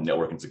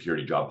network and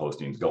security job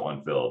postings go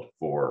unfilled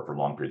for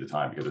long periods of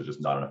time, because there's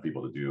just not enough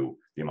people to do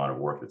the amount of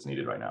work that's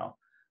needed right now.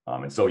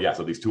 And so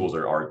these tools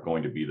are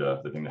going to be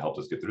the thing that helps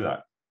us get through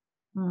that.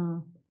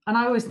 And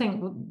I always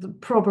think the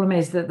problem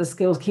is that the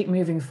skills keep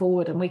moving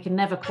forward and we can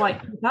never quite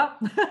keep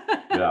up.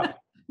 Yeah.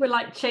 We're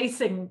like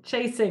chasing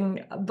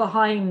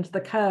behind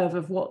the curve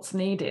of what's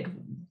needed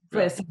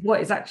versus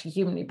what is actually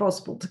humanly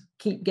possible to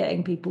keep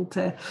getting people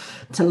to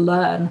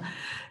learn.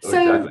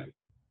 So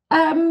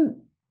exactly.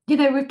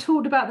 We've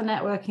talked about the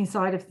networking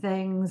side of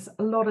things,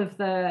 a lot of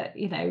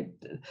the,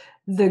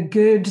 the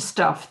good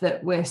stuff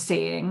that we're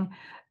seeing.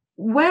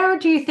 Where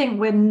do you think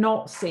we're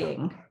not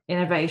seeing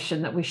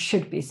innovation that we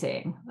should be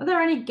seeing? Are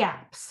there any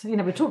gaps? We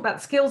talked about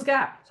the skills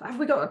gap. Have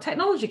we got a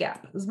technology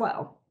gap as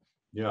well?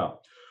 Yeah.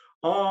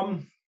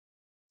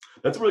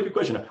 That's a really good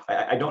question.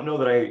 I don't know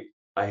that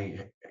I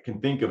can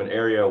think of an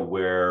area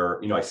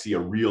where, I see a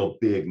real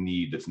big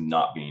need that's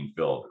not being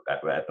filled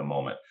at the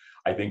moment.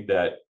 I think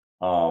that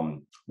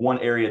one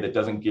area that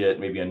doesn't get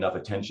maybe enough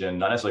attention,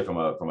 not necessarily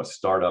from a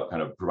startup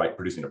kind of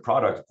producing a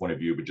product point of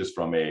view, but just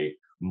from a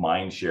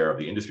mind share of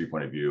the industry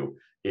point of view,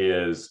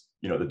 is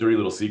the dirty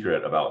little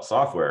secret about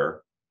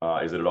software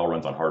is that it all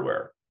runs on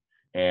hardware,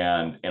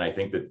 and I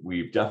think that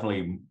we've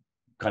definitely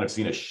kind of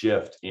seen a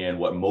shift in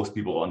what most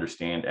people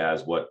understand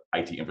as what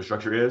IT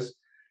infrastructure is.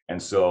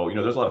 And so,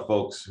 there's a lot of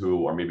folks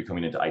who are maybe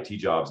coming into IT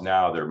jobs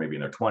now. They're maybe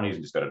in their 20s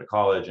and just got out of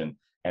college,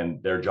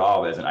 and their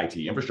job as an IT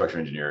infrastructure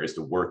engineer is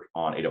to work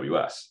on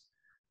AWS,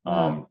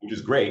 which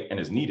is great and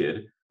is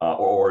needed,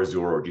 or Azure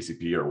or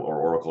GCP or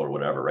Oracle or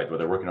whatever, right? Where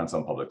they're working on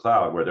some public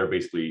cloud where they're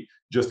basically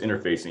just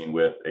interfacing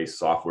with a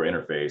software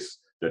interface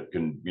that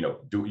can,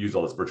 use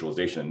all this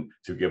virtualization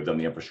to give them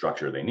the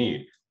infrastructure they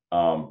need.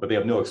 But they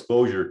have no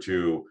exposure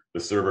to the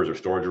servers or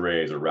storage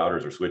arrays or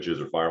routers or switches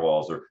or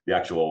firewalls or the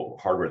actual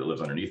hardware that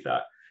lives underneath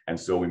that. And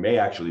so we may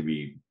actually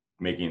be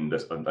making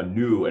this a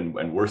new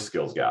and worse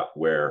skills gap,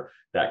 where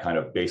that kind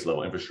of base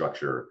level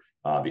infrastructure,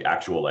 the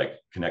actual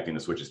connecting the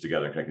switches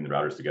together, connecting the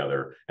routers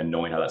together, and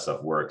knowing how that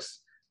stuff works,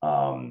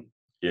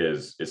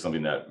 is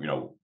something that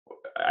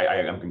I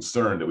am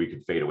concerned that we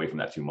could fade away from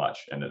that too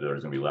much, and that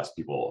there's going to be less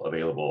people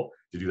available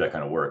to do that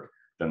kind of work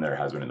than there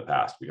has been in the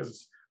past,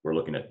 because we're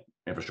looking at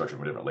infrastructure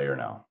from a different layer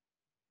now.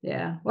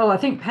 Yeah, well, I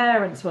think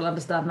parents will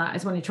understand that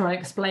is when you try and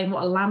explain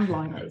what a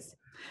landline is.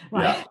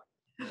 Right. Yeah.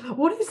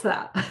 What is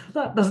that?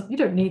 You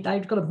don't need that.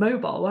 You've got a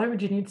mobile. Why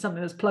would you need something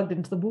that's plugged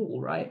into the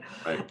wall, right?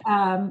 Right.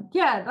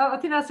 Yeah, I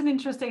think that's an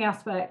interesting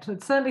aspect.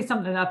 It's certainly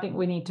something I think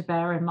we need to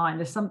bear in mind.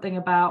 There's something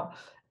about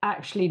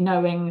actually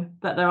knowing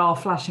that there are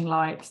flashing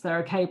lights, there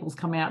are cables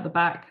coming out the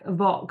back of the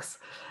box,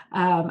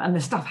 and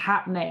there's stuff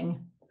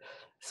happening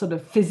sort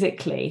of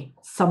physically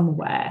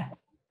somewhere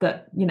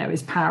that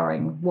is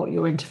powering what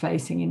you're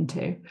interfacing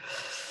into.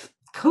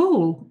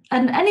 Cool.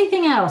 And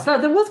anything else? So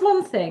there was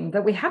one thing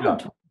that we haven't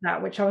talked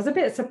about, which I was a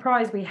bit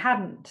surprised we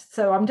hadn't.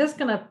 So I'm just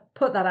going to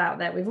put that out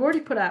there. We've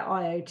already put out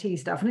IoT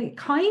stuff, and it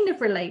kind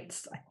of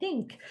relates, I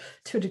think,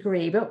 to a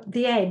degree, but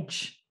the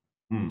edge,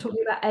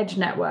 talking about edge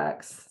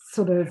networks,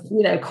 sort of,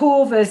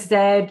 core versus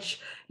edge,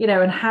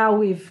 and how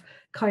we've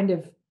kind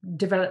of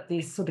developed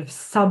these sort of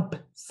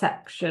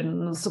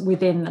subsections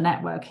within the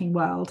networking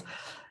world.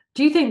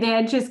 Do you think the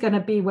edge is going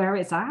to be where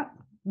it's at?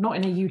 Not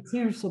in a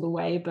U2 sort of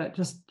way, but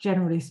just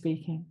generally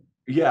speaking.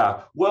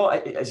 Yeah, well,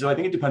 so I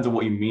think it depends on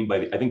what you mean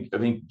by I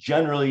think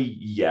generally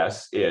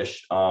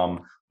yes-ish,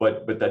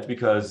 but that's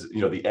because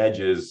the edge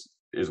is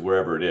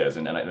wherever it is,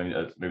 and I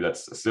mean, maybe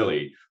that's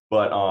silly,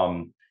 but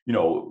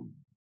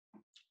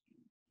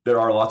there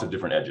are lots of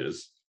different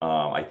edges,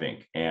 I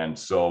think, and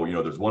so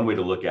there's one way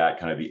to look at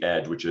kind of the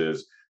edge, which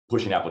is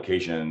pushing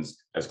applications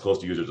as close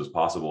to users as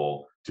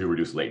possible to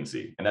reduce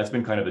latency. And that's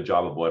been kind of the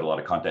job of what a lot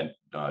of content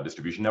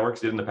distribution networks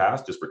did in the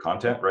past, just for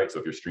content, right? So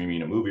if you're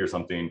streaming a movie or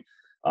something,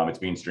 it's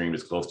being streamed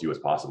as close to you as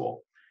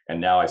possible. And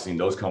now I've seen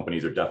those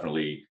companies are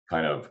definitely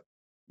kind of,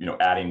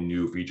 adding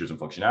new features and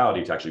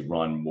functionality to actually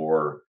run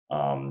more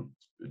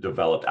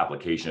developed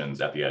applications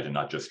at the edge and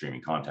not just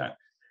streaming content.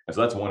 And so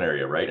that's one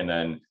area, right? And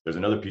then there's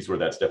another piece where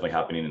that's definitely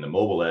happening in the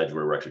mobile edge,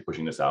 where we're actually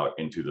pushing this out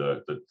into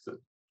the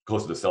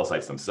close to the cell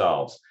sites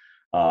themselves.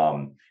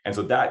 And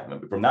so that,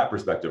 from that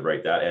perspective,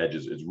 right, that edge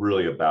is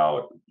really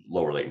about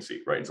lower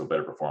latency, right? And so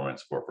better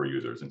performance for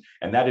users.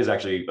 And that is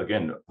actually,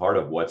 again, part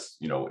of what's,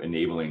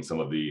 enabling some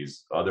of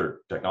these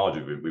other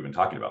technologies we've been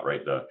talking about,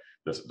 right?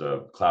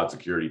 The cloud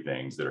security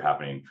things that are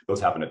happening,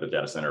 those happen at the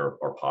data center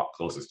or POP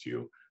closest to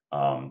you,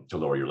 to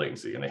lower your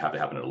latency. And they have to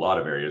happen in a lot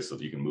of areas so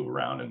that you can move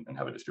around and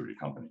have a distributed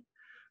company.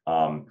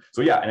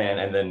 So yeah,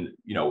 and then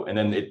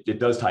it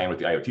does tie in with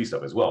the IoT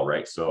stuff as well,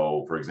 right?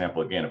 So for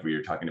example, again, if we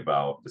are talking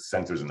about the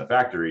sensors in the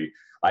factory,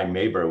 I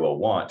may very well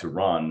want to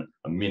run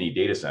a mini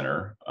data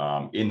center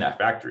in that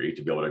factory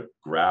to be able to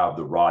grab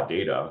the raw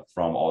data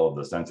from all of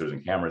the sensors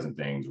and cameras and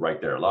things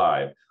right there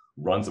live,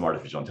 run some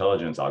artificial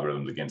intelligence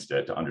algorithms against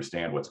it to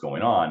understand what's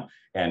going on,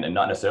 and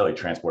not necessarily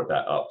transport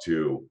that up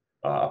to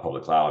a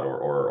public cloud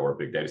or a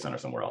big data center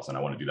somewhere else. And I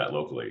want to do that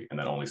locally, and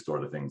then only store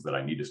the things that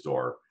I need to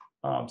store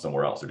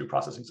somewhere else, or do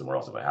processing somewhere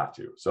else if I have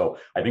to. So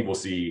I think we'll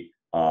see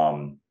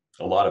a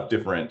lot of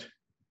different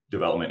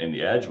development in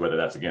the edge, whether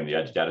that's, again, the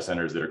edge data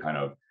centers that are kind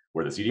of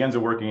where the CDNs are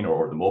working,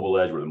 or the mobile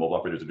edge where the mobile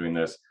operators are doing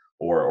this,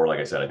 or like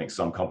I said, I think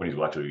some companies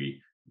will actually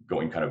be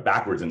going kind of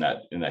backwards in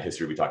that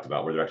history we talked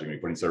about, where they're actually going to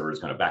be putting servers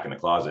kind of back in the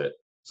closet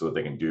so that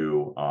they can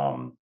do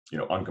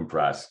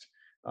uncompressed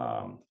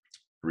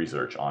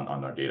research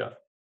on their data.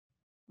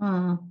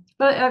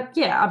 But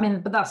yeah, I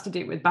mean, but that's to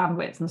do with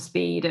bandwidth and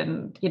speed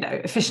and,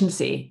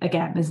 efficiency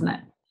again, isn't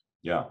it?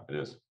 Yeah, it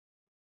is.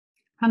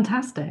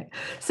 Fantastic.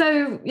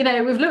 So,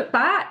 we've looked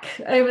back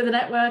over the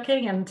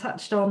networking and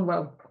touched on,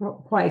 well,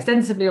 quite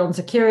extensively on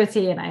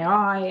security and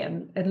AI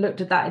and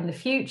looked at that in the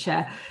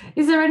future.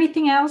 Is there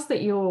anything else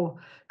that you're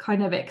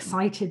kind of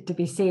excited to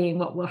be seeing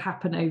what will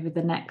happen over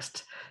the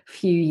next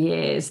few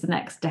years, the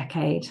next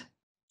decade?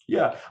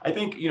 Yeah, I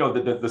think,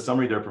 the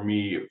summary there for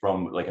me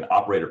from like an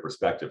operator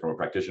perspective, from a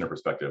practitioner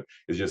perspective,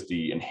 is just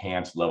the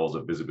enhanced levels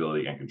of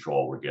visibility and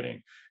control we're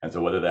getting. And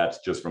so whether that's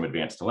just from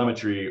advanced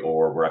telemetry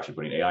or we're actually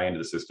putting AI into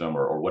the system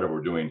or whatever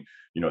we're doing,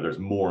 there's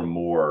more and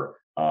more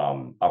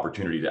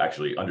opportunity to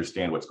actually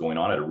understand what's going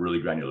on at a really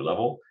granular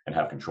level and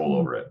have control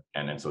over it.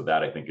 And so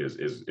that I think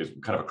is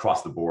kind of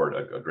across the board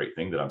a great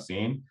thing that I'm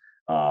seeing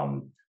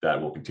that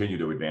will continue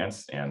to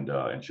advance and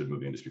should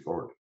move the industry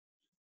forward.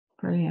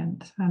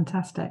 Brilliant.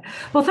 Fantastic.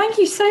 Well, thank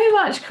you so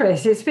much,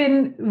 Chris. It's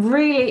been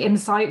really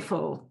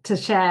insightful to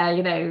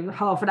share,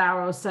 half an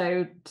hour or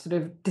so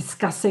sort of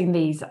discussing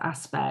these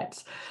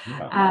aspects.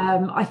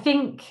 Yeah. I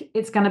think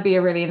it's going to be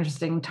a really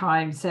interesting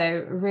time.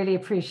 So really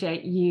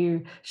appreciate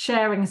you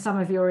sharing some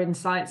of your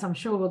insights. I'm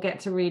sure we'll get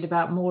to read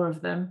about more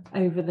of them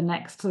over the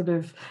next sort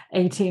of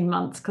 18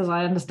 months, because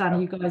I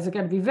understand you guys are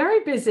going to be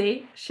very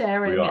busy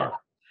sharing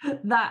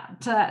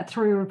that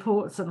through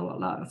reports and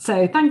whatnot.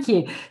 So thank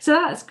you. So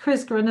that's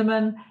Chris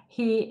Grundemann.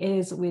 He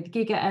is with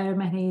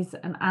GigaOm and he's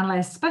an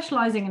analyst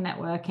specializing in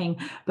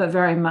networking, but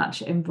very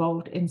much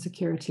involved in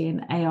security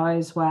and AI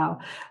as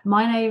well.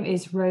 My name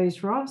is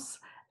Rose Ross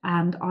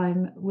and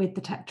I'm with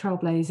the Tech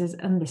Trailblazers,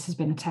 and this has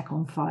been a Tech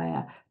on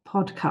Fire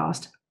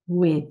podcast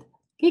with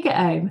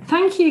GigaOm.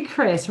 Thank you,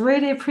 Chris.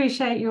 Really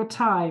appreciate your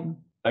time.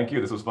 Thank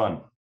you. This was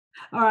fun.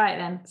 All right,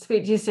 then.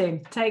 Speak to you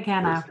soon. Take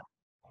care now.